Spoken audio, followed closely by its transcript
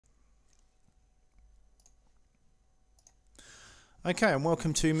Okay, and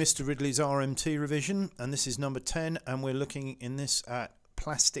welcome to Mr. Ridley's RMT revision, and this is number 10, and we're looking in this at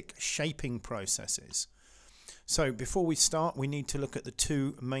plastic shaping processes. So before we start, we need to look at the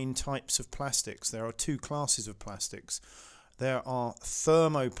two main types of plastics. There are two classes of plastics. There are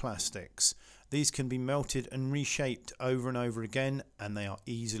thermoplastics. These can be melted and reshaped over and over again, and they are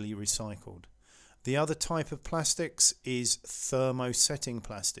easily recycled. The other type of plastics is thermosetting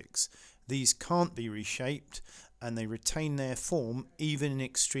plastics. These can't be reshaped and they retain their form even in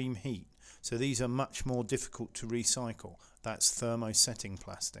extreme heat. So these are much more difficult to recycle. That's thermosetting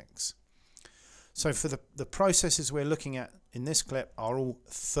plastics. So for the processes we're looking at in this clip are all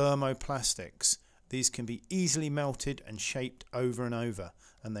thermoplastics. These can be easily melted and shaped over and over,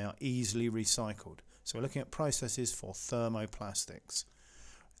 and they are easily recycled. So we're looking at processes for thermoplastics.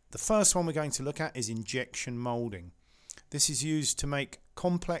 The first one we're going to look at is injection molding. This is used to make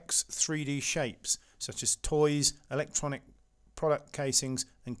complex 3D shapes such as toys, electronic product casings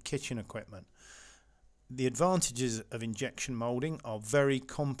and kitchen equipment. The advantages of injection molding are very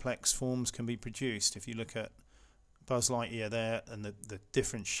complex forms can be produced. If you look at Buzz Lightyear there, and the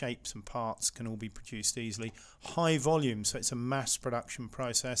different shapes and parts can all be produced easily. High volume, so it's a mass production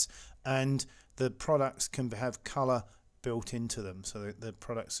process, and the products can have colour built into them, so the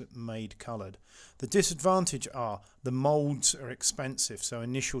products are made coloured. The disadvantage are the moulds are expensive, so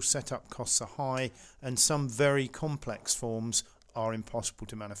initial setup costs are high, and some very complex forms are impossible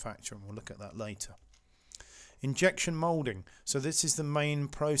to manufacture, and we'll look at that later. Injection moulding. So this is the main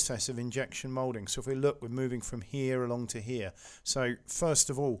process of injection moulding. So if we look, we're moving from here along to here. So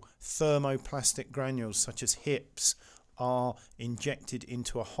first of all, thermoplastic granules such as hips are injected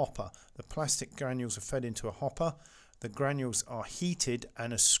into a hopper. The plastic granules are fed into a hopper. The granules are heated,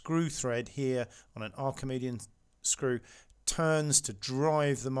 and a screw thread here on an Archimedean screw turns to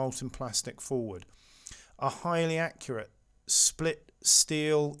drive the molten plastic forward. A highly accurate split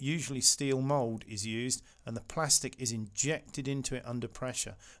steel, usually steel mould, is used, and the plastic is injected into it under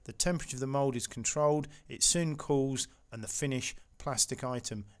pressure. The temperature of the mould is controlled, it soon cools, and the finished plastic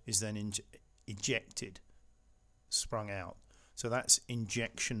item is then ejected, sprung out. So that's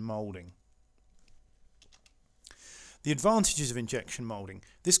injection moulding. The advantages of injection moulding.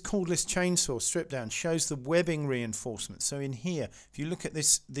 This cordless chainsaw strip down shows the webbing reinforcement. So in here, if you look at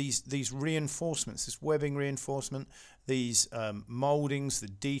these reinforcements, this webbing reinforcement, these mouldings, the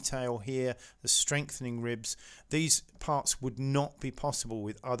detail here, the strengthening ribs, these parts would not be possible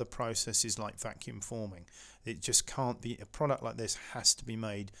with other processes like vacuum forming. It just can't be. A product like this has to be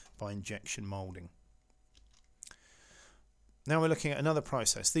made by injection moulding. Now we're looking at another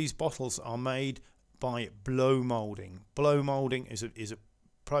process. These bottles are made by blow moulding. Blow moulding is a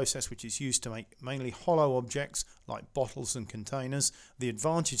process which is used to make mainly hollow objects like bottles and containers. The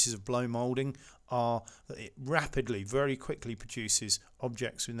advantages of blow moulding are that it rapidly, very quickly produces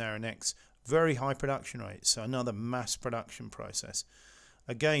objects with narrow necks, very high production rates, so another mass production process.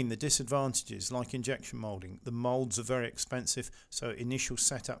 Again, the disadvantages, like injection moulding, the moulds are very expensive, so initial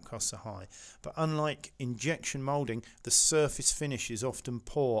setup costs are high. But unlike injection moulding, the surface finish is often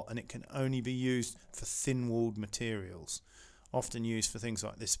poor, and it can only be used for thin-walled materials, often used for things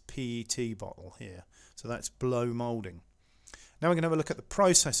like this PET bottle here. So that's blow moulding. Now we're going to have a look at the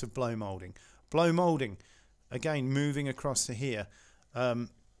process of blow moulding. Blow moulding, again, moving across to here. A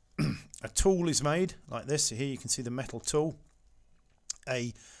tool is made like this. So here you can see the metal tool.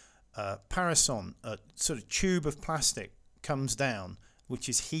 A parasol, a sort of tube of plastic, comes down, which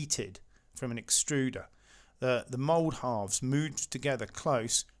is heated from an extruder. The mould halves move together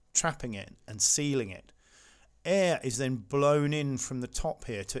close, trapping it and sealing it. Air is then blown in from the top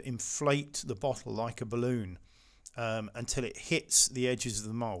here to inflate the bottle like a balloon until it hits the edges of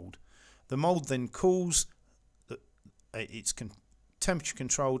the mould. The mould then cools. It's temperature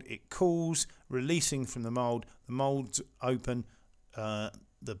controlled. It cools, releasing from the mould. The mould's open.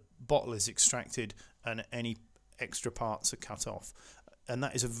 The bottle is extracted and any extra parts are cut off, and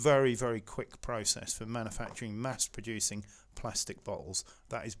that is a very, very quick process for manufacturing, mass producing plastic bottles.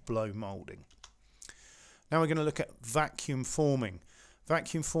 That is blow moulding. Now we're going to look at vacuum forming.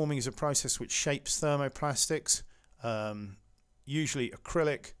 Vacuum forming is a process which shapes thermoplastics, usually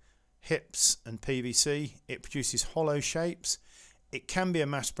acrylic, HIPS and PVC. It produces hollow shapes. It can be a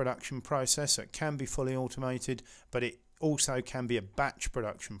mass production process, so it can be fully automated, but it also can be a batch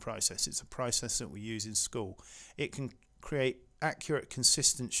production process. It's a process that we use in school. It can create accurate,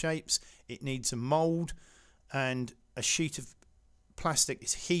 consistent shapes. It needs a mould, and a sheet of plastic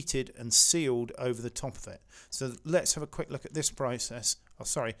is heated and sealed over the top of it. So let's have a quick look at this process.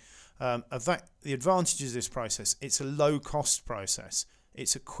 The advantages of this process: it's a low-cost process.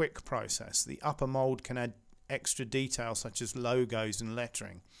 It's a quick process. The upper mould can add extra detail such as logos and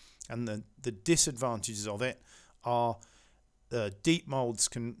lettering. And the disadvantages of it are deep molds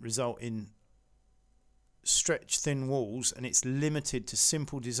can result in stretch thin walls, and it's limited to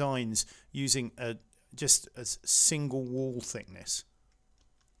simple designs using just a single wall thickness.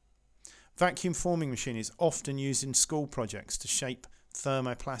 Vacuum forming machine is often used in school projects to shape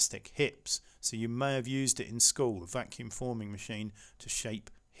thermoplastic hips. So you may have used it in school, a vacuum forming machine to shape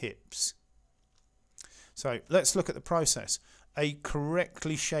hips. So let's look at the process. A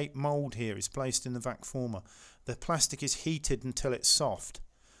correctly shaped mould here is placed in the vac former. The plastic is heated until it's soft.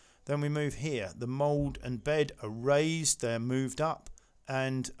 Then we move here. The mould and bed are raised, they're moved up,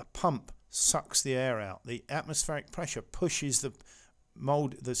 and a pump sucks the air out. The atmospheric pressure pushes the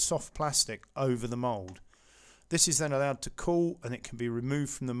mould, the soft plastic, over the mould. This is then allowed to cool, and it can be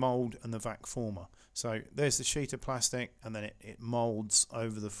removed from the mould and the vac former. So there's the sheet of plastic, and then it moulds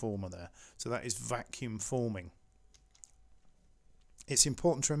over the former there. So that is vacuum forming. It's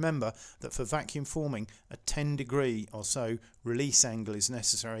important to remember that for vacuum forming, a 10° or so release angle is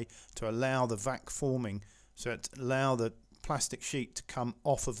necessary to allow the vac forming, so to allow the plastic sheet to come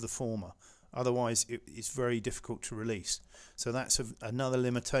off of the former. Otherwise, it's very difficult to release. So that's another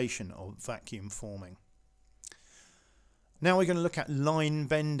limitation of vacuum forming. Now we're going to look at line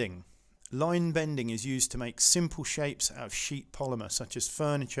bending. Line bending is used to make simple shapes out of sheet polymer, such as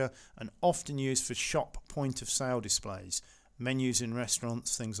furniture, and often used for shop point of sale displays, menus in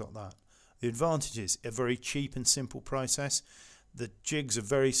restaurants, things like that. The advantages: a very cheap and simple process. The jigs are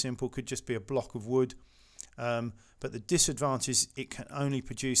very simple, could just be a block of wood. But the disadvantage is it can only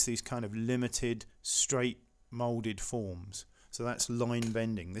produce these kind of limited straight moulded forms. So that's line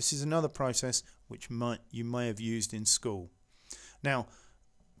bending. This is another process which you may have used in school. Now,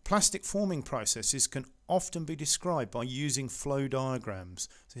 plastic forming processes can often be described by using flow diagrams.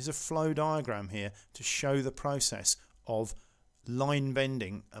 So here's a flow diagram here to show the process of line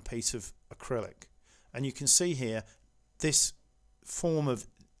bending a piece of acrylic. And you can see here this form of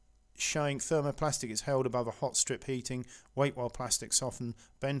showing thermoplastic is held above a hot strip heating, wait while plastic soften,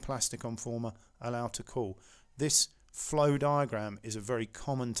 bend plastic on former, allow to cool. This flow diagram is a very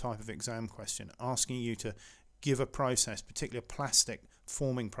common type of exam question, asking you to give a process, particularly a plastic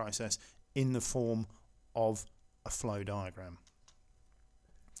forming process, in the form of a flow diagram.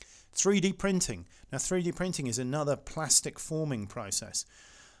 3D printing. Now 3D printing is another plastic forming process.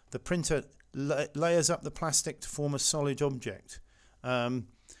 The printer layers up the plastic to form a solid object.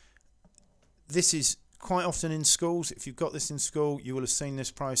 This is quite often in schools. If you've got this in school, you will have seen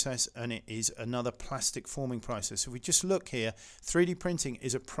this process, and it is another plastic forming process. If we just look here, 3D printing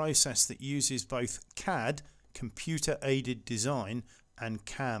is a process that uses both CAD, computer aided design, and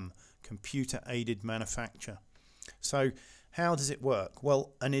CAM, computer aided manufacture. So how does it work?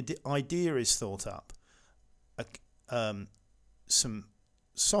 Well, an idea is thought up. Some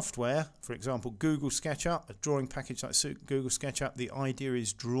software, for example Google SketchUp, a drawing package like Google SketchUp, the idea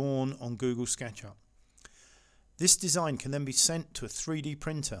is drawn on Google SketchUp. This design can then be sent to a 3D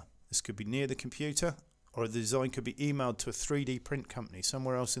printer. This could be near the computer, or the design could be emailed to a 3D print company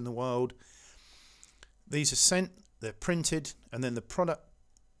somewhere else in the world. These are sent, they're printed, and then the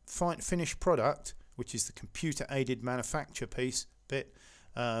finished product, which is the computer aided manufacture bit,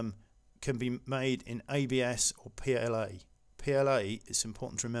 can be made in ABS or PLA. PLA, it's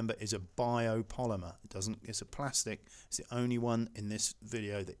important to remember, is a biopolymer. It's a plastic. It's the only one in this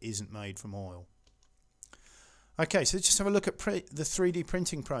video that isn't made from oil. Okay, so let's just have a look at the 3D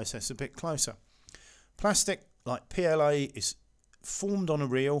printing process a bit closer. Plastic, like PLA, is formed on a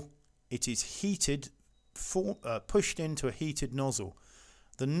reel. It is heated, pushed into a heated nozzle.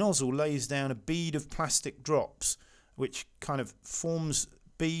 The nozzle lays down a bead of plastic drops, which kind of forms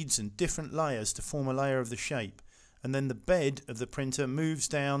beads and different layers to form a layer of the shape. And then the bed of the printer moves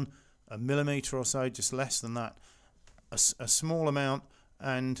down a millimetre or so, just less than that, a small amount,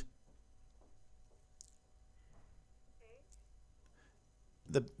 and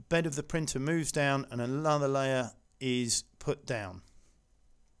the bed of the printer moves down and another layer is put down.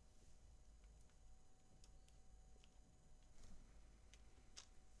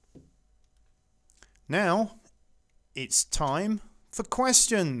 Now it's time for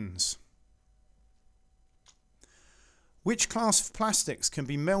questions. Which class of plastics can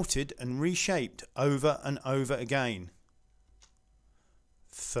be melted and reshaped over and over again?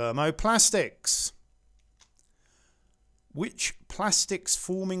 Thermoplastics. Which plastics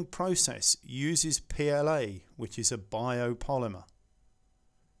forming process uses PLA, which is a biopolymer?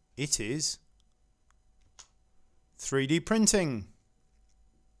 It is 3D printing.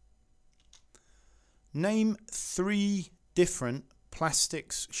 Name 3 different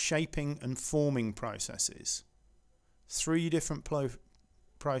plastics shaping and forming processes. 3 different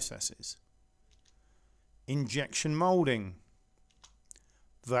processes: injection moulding,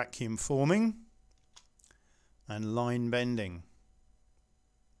 vacuum forming, and line bending.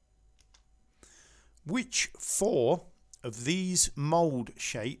 Which 4 of these mould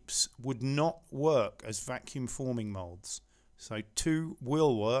shapes would not work as vacuum forming moulds? So 2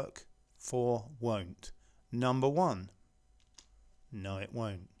 will work, 4 won't. Number 1, no it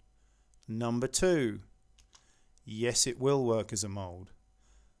won't. Number 2, yes it will work as a mould.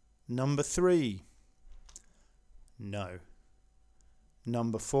 Number 3, no.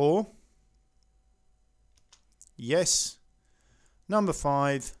 Number 4, yes. Number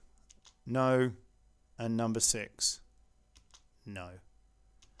 5, no. And number 6, no.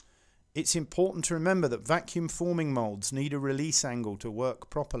 It's important to remember that vacuum forming moulds need a release angle to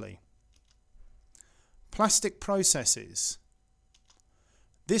work properly. Plastic processes.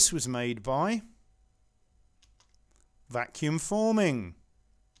 This was made by vacuum forming.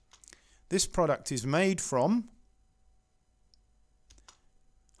 This product is made from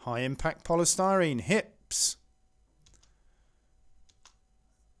high impact polystyrene, HIPS.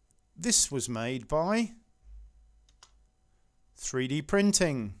 This was made by 3D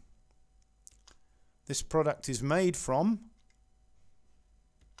printing. This product is made from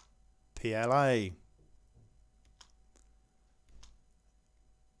PLA.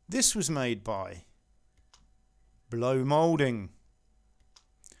 This was made by blow molding.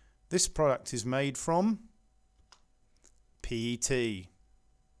 This product is made from PET.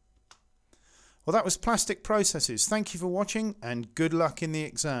 Well, that was plastic processes. Thank you for watching and good luck in the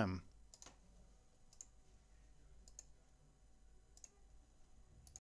exam.